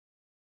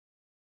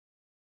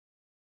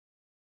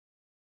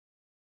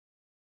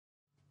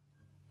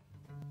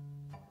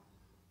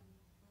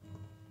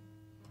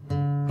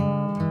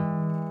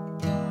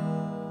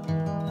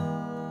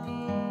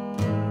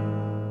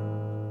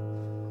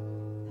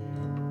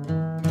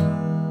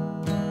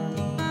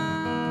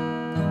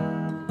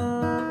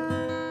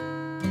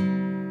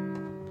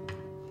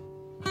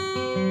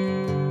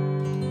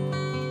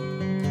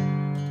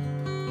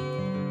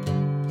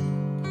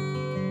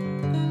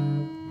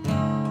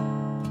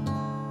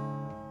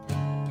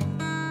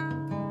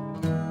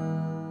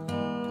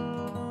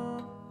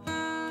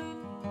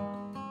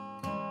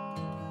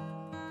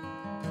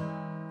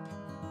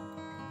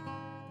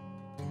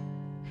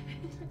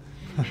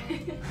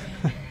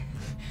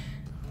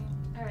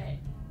All right.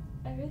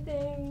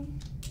 Everything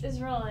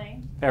is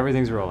rolling.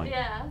 Everything's rolling?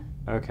 Yeah.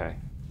 Okay.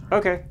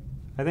 Okay.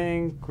 I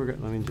think we're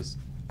good. Let me just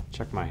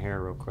check my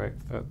hair real quick.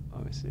 Oh,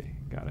 let me see.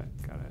 Got it.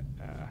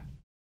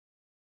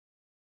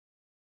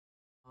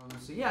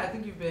 So yeah, I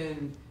think you've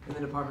been in the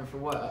department for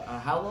what?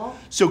 How long?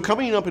 So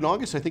coming up in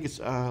August, I think it's,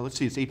 let's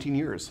see, it's 18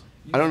 years.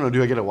 I don't know,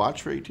 do I get a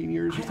watch for 18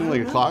 years or something,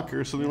 like a clock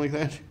or something like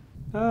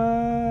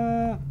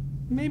that?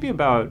 Maybe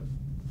about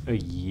a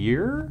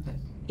year?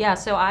 Yeah,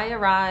 so I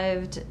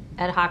arrived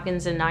at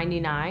Hopkins in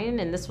 '99,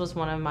 and this was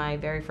one of my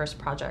very first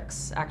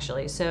projects,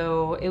 actually.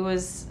 So it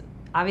was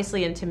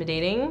obviously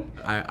intimidating.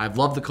 I've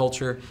loved the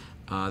culture.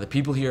 The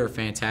people here are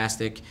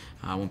fantastic.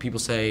 When people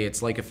say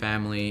it's like a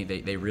family,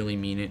 they really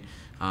mean it.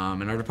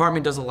 And our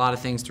department does a lot of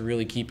things to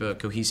really keep a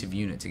cohesive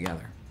unit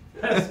together.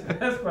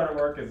 Best part of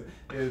work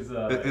is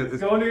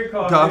going to get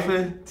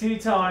coffee, tea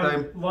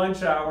time,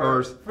 lunch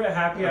hour,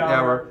 happy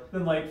hour,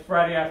 then like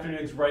Friday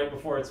afternoons right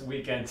before it's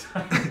weekend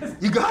time.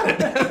 You got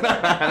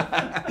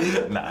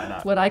it!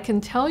 Nah. What I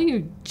can tell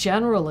you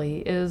generally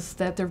is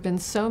that there have been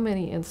so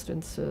many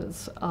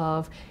instances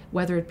of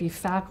whether it be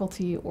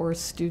faculty or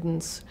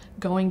students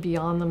going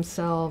beyond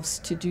themselves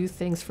to do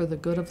things for the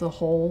good of the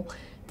whole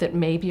that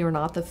maybe are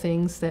not the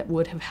things that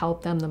would have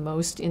helped them the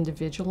most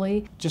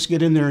individually. Just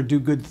get in there and do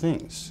good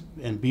things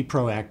and be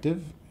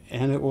proactive,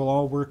 and it will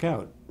all work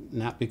out.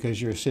 Not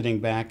because you're sitting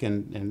back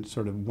and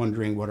sort of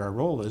wondering what our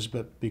role is,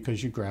 but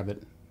because you grab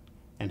it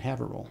and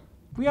have a role.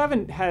 We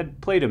haven't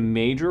played a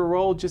major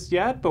role just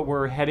yet, but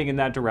we're heading in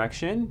that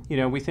direction. You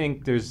know, we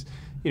think there's,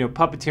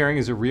 puppeteering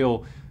is a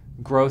real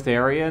growth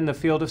area in the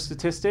field of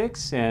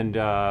statistics, and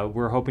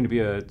we're hoping to be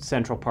a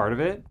central part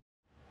of it.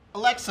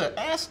 Alexa,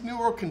 ask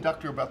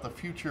Neuroconductor about the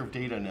future of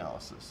data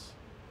analysis.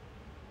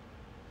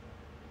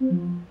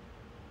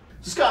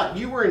 Scott,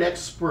 you were an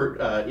expert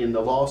in the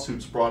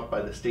lawsuits brought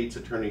by the state's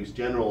attorneys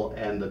general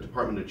and the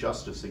Department of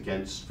Justice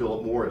against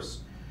Philip Morris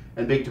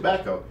and Big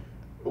Tobacco.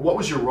 What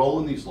was your role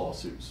in these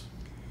lawsuits?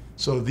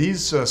 So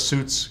these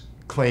suits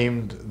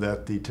claimed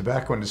that the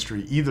tobacco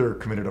industry either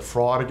committed a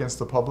fraud against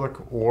the public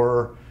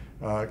or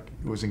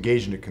was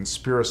engaged in a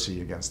conspiracy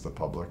against the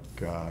public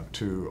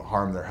to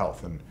harm their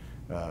health. And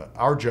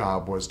our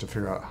job was to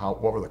figure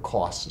out what were the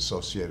costs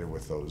associated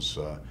with those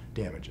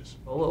damages.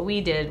 What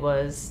we did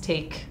was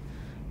take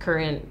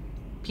current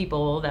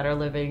people that are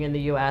living in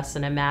the US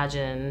and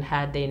imagine,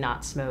 had they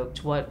not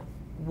smoked, what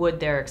would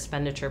their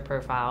expenditure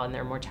profile and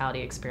their mortality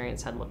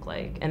experience had looked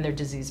like, and their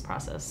disease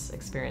process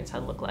experience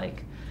had looked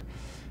like.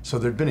 So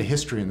there'd been a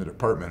history in the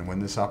department. When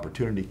this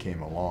opportunity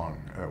came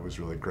along, it was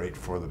really great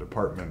for the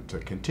department to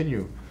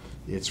continue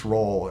its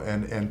role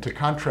and to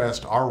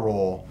contrast our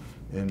role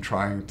in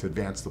trying to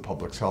advance the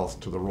public's health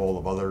to the role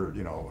of other,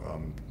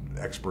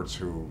 experts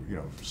who,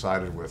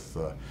 sided with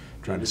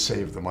trying to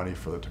save the money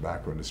for the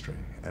tobacco industry.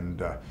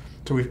 And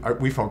so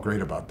we felt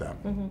great about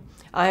that. Mm-hmm.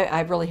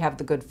 I really have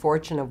the good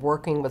fortune of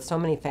working with so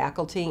many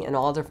faculty in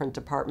all different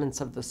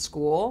departments of the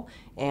school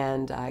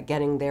and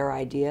getting their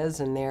ideas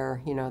and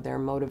their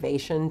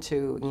motivation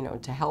to,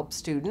 to help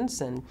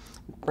students and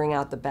bring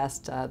out the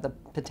best, the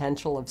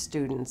potential of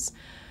students.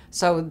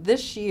 So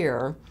this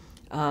year,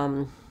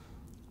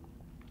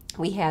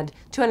 we had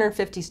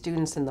 250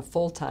 students in the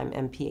full-time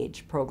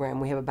MPH program.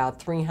 We have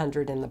about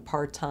 300 in the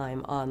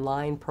part-time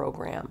online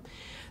program.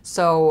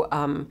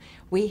 So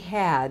we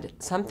had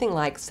something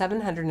like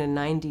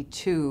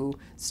 792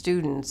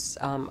 students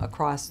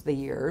across the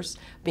years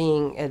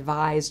being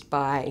advised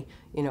by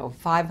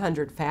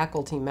 500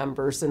 faculty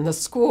members in the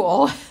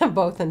school,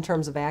 both in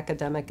terms of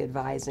academic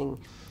advising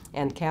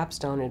and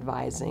capstone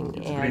advising.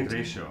 It's a great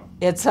ratio.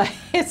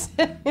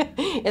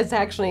 It's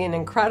actually an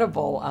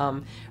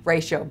incredible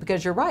ratio,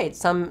 because you're right,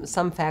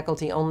 some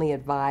faculty only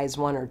advise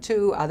 1 or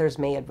 2, others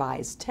may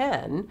advise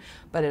 10,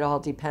 but it all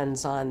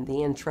depends on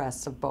the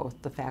interests of both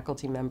the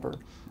faculty member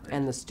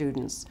and the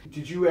students.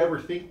 Did you ever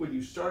think when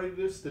you started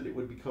this that it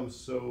would become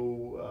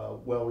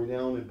so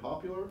well-renowned and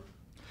popular?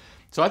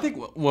 So I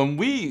think when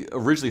we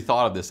originally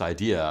thought of this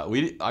idea,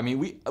 we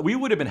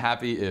would have been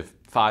happy if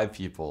 5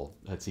 people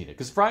had seen it.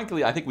 Because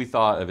frankly, I think we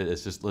thought of it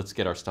as just, let's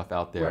get our stuff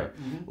out there. Right.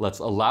 Mm-hmm. Let's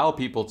allow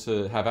people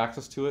to have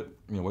access to it.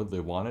 Whether they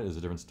want it is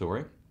a different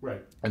story.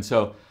 Right. And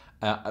so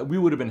we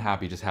would have been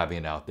happy just having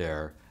it out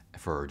there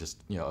for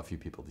just a few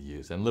people to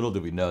use. And little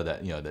did we know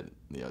that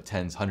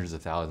tens, hundreds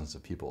of thousands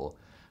of people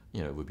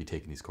would be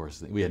taking these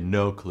courses. We had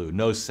no clue,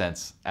 no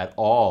sense at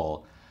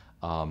all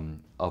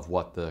of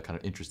what the kind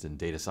of interest in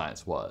data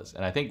science was.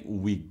 And I think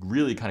we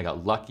really kind of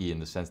got lucky in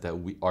the sense that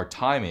our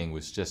timing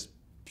was just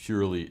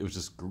purely, it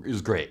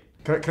was great.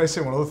 Can I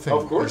say one other thing?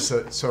 Of course.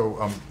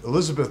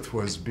 Elizabeth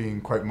was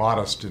being quite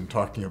modest in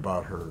talking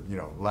about her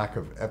lack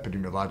of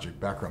epidemiologic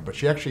background, but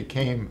she actually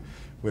came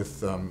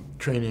with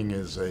training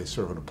as a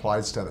sort of an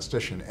applied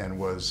statistician and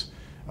was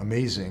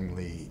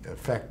amazingly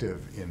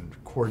effective in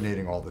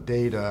coordinating all the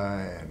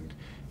data and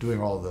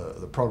doing all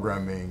the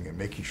programming and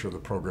making sure the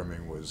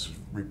programming was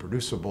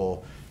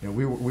reproducible.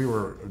 We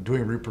were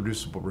doing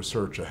reproducible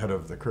research ahead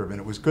of the curve, and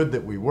it was good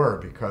that we were,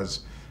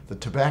 because the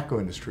tobacco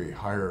industry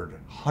hired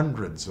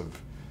hundreds of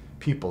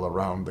people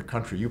around the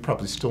country. You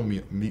probably still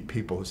meet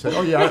people who say,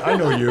 "Oh yeah, I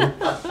know you.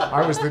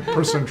 I was the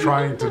person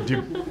trying to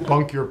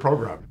debunk your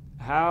program."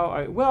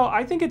 Well,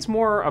 I think it's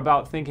more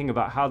about thinking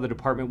about how the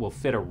department will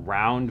fit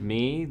around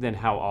me than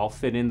how I'll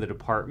fit in the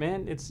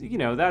department. It's, you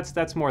know,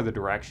 that's more the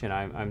direction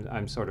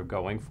I'm sort of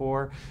going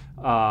for.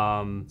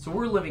 So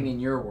we're living in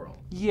your world.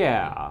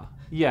 Yeah,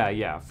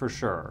 for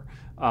sure.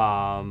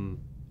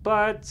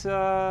 But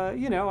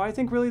you know, I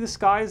think really the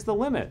sky is the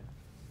limit.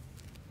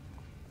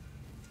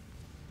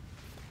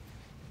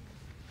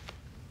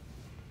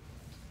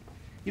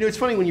 You know, it's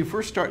funny, when you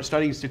first start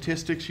studying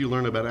statistics, you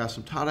learn about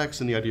asymptotics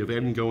and the idea of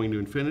n going to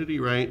infinity,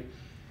 right?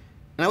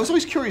 And I was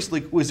always curious,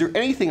 like, was there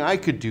anything I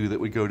could do that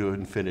would go to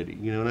infinity?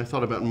 You know, and I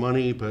thought about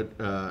money, but,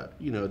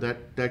 you know,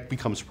 that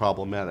becomes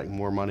problematic.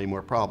 More money,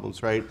 more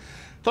problems, right?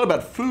 Thought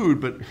about food,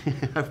 but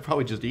I'd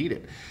probably just eat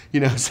it.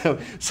 You know, so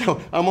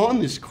I'm on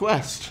this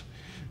quest.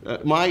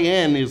 My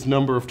n is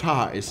number of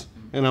ties,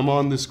 and I'm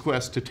on this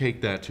quest to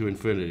take that to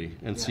infinity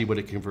and see what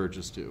it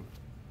converges to.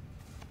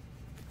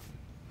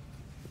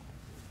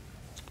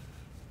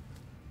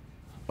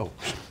 Oh,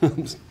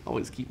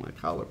 always keep my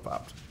collar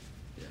popped.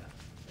 Yeah.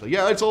 So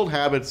yeah, it's old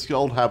habits.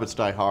 Old habits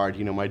die hard.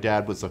 You know, my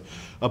dad was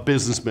a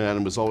businessman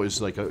and was always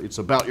like, it's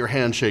about your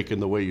handshake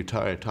and the way you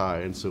tie a tie.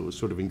 And so it was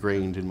sort of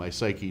ingrained in my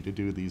psyche to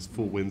do these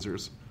full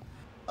Windsors.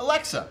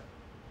 Alexa,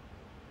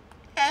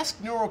 ask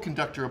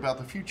Neuroconductor about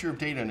the future of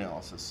data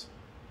analysis.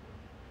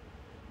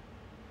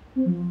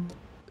 You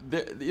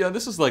know,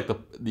 this is like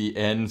the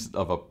end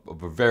of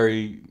a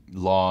very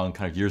long,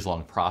 kind of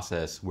years-long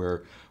process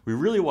where we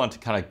really want to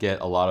kind of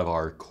get a lot of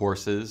our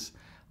courses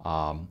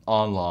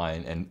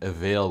online and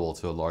available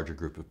to a larger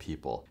group of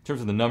people. In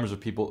terms of the numbers of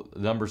people, the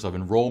numbers of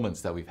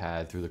enrollments that we've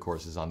had through the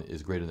courses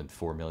is greater than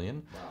 4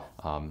 million.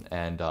 Wow.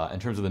 And in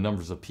terms of the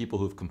numbers of people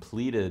who've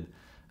completed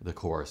the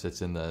course,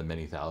 it's in the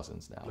many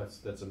thousands now.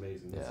 That's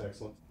amazing. That's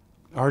excellent.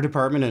 Our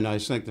department, and I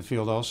think the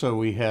field also,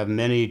 we have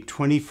many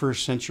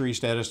 21st century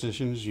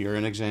statisticians. You're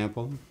an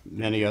example,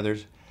 many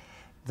others.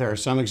 There are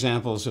some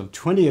examples of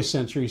 20th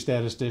century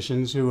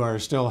statisticians who are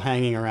still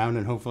hanging around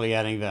and hopefully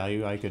adding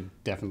value. I could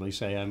definitely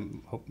say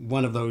I'm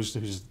one of those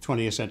who's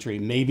 20th century,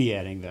 maybe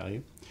adding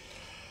value.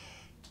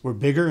 We're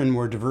bigger and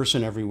more diverse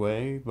in every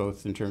way,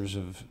 both in terms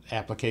of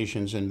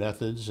applications and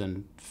methods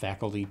and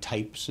faculty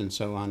types and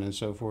so on and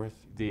so forth.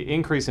 The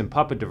increase in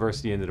puppet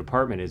diversity in the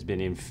department has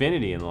been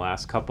infinity in the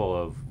last couple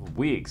of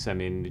weeks. I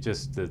mean,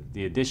 just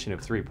the addition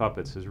of 3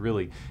 puppets has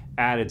really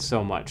added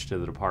so much to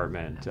the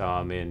department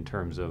in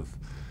terms of,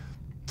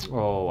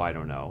 I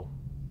don't know,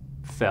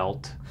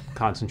 felt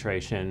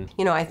concentration.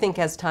 You know, I think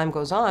as time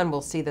goes on,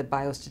 we'll see that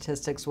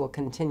biostatistics will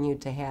continue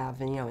to have,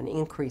 you know, an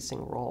increasing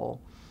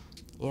role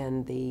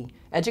in the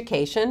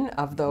education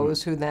of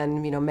those who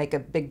then, you know, make a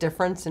big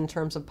difference in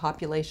terms of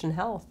population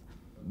health.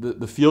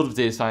 The field of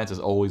data science is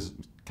always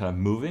kind of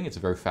moving. It's a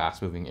very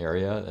fast-moving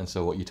area, and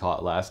so what you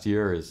taught last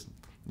year is,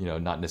 you know,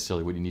 not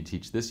necessarily what you need to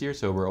teach this year.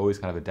 So we're always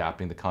kind of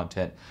adapting the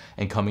content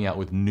and coming out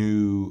with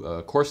new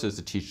courses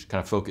to teach,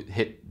 kind of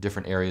hit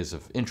different areas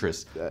of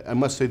interest. I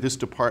must say this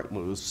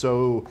department was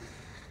so,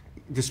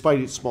 despite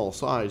its small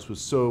size,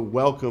 was so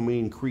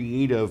welcoming,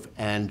 creative,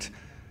 and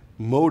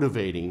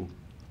motivating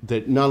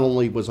that not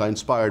only was I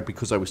inspired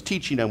because I was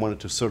teaching, I wanted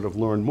to sort of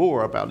learn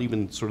more about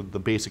even sort of the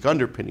basic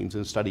underpinnings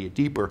and study it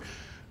deeper.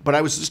 But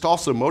I was just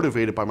also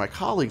motivated by my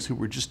colleagues who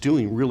were just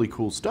doing really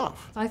cool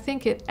stuff. I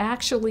think it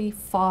actually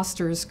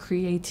fosters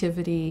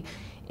creativity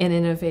and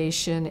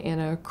innovation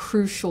in a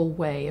crucial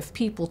way. If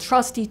people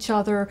trust each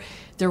other,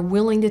 they're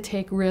willing to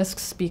take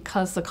risks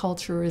because the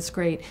culture is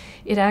great,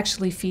 it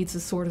actually feeds a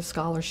sort of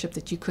scholarship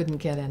that you couldn't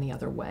get any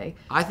other way.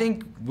 I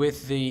think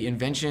with the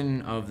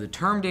invention of the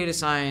term data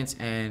science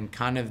and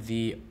kind of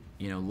the,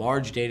 you know,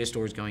 large data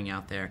stores going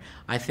out there,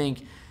 I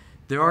think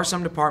there are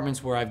some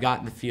departments where I've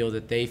gotten the feel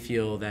that they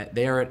feel that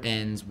they're at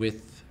ends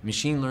with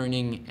machine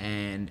learning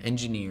and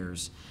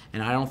engineers,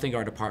 and I don't think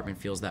our department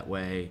feels that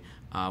way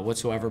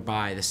whatsoever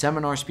by the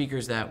seminar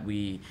speakers that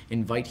we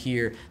invite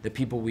here, the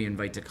people we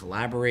invite to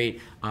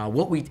collaborate,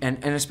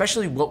 and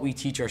especially what we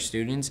teach our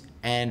students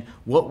and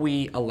what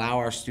we allow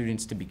our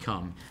students to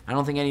become. I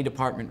don't think any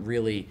department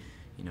really,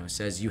 you know,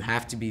 says you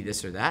have to be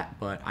this or that,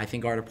 but I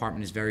think our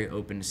department is very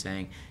open to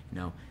saying, you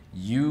know,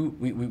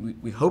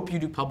 we hope you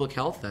do public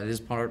health. That is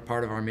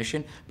part of our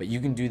mission, but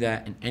you can do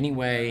that in any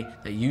way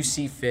that you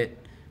see fit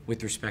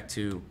with respect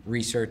to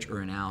research or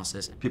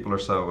analysis. People are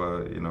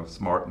so you know,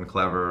 smart and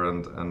clever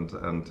and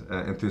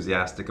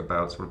enthusiastic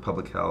about sort of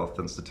public health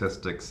and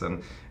statistics,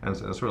 and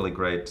it's a really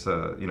great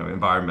you know,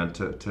 environment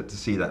to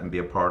see that and be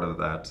a part of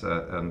that,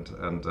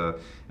 and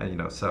you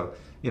know, so,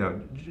 you know,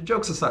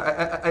 jokes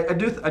aside, I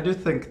do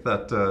think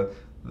that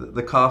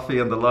the coffee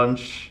and the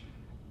lunch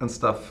and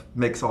stuff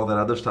makes all that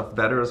other stuff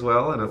better as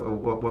well,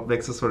 and what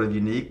makes us sort of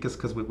unique is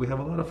because we have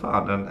a lot of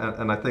fun,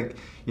 and I think,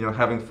 you know,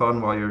 having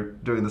fun while you're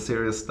doing the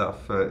serious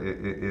stuff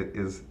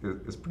is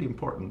pretty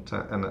important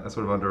and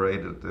sort of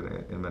underrated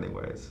in many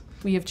ways.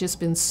 We have just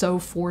been so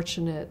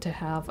fortunate to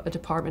have a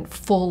department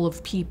full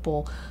of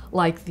people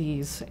like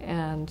these,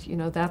 and, you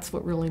know, that's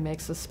what really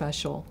makes us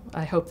special.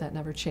 I hope that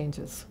never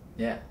changes.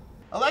 Yeah.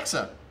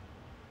 Alexa,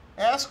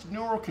 ask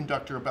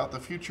Neuroconductor about the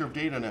future of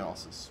data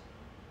analysis.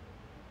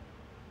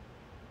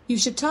 You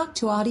should talk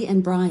to Audie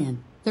and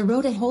Brian. They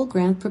wrote a whole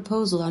grant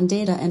proposal on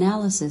data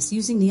analysis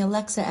using the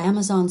Alexa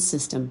Amazon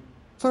system.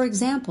 For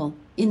example,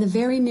 in the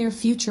very near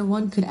future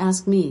one could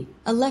ask me,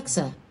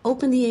 Alexa,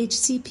 open the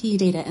HCP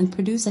data and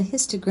produce a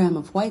histogram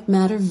of white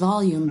matter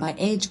volume by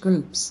age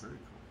groups.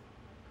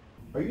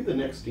 Are you the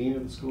next dean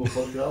of the School of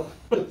Public Health?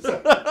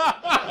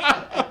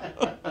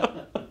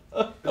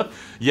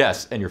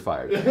 Yes, and you're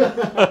fired. Cut!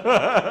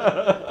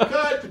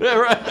 Yeah,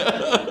 right.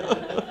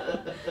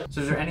 So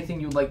is there anything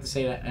you'd like to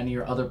say to any of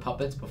your other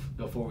puppets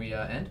before we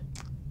end?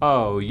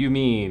 Oh, you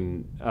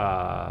mean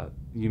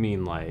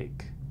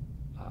like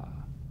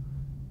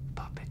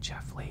Puppet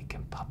Jeff Lake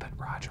and Puppet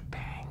Roger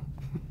Bang?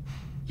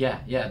 Yeah,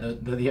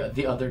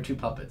 the other two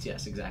puppets.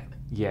 Yes, exactly.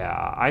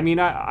 Yeah, I mean,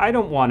 I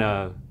don't want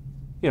to,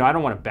 I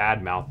don't want to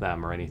badmouth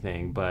them or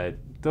anything, but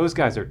those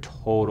guys are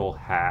total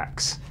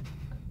hacks.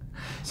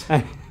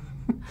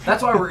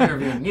 That's why we're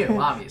interviewing you,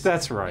 obviously.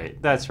 That's right.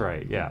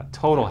 Yeah,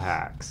 total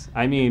hacks.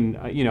 I mean,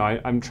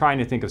 I'm trying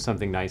to think of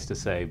something nice to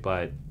say,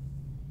 but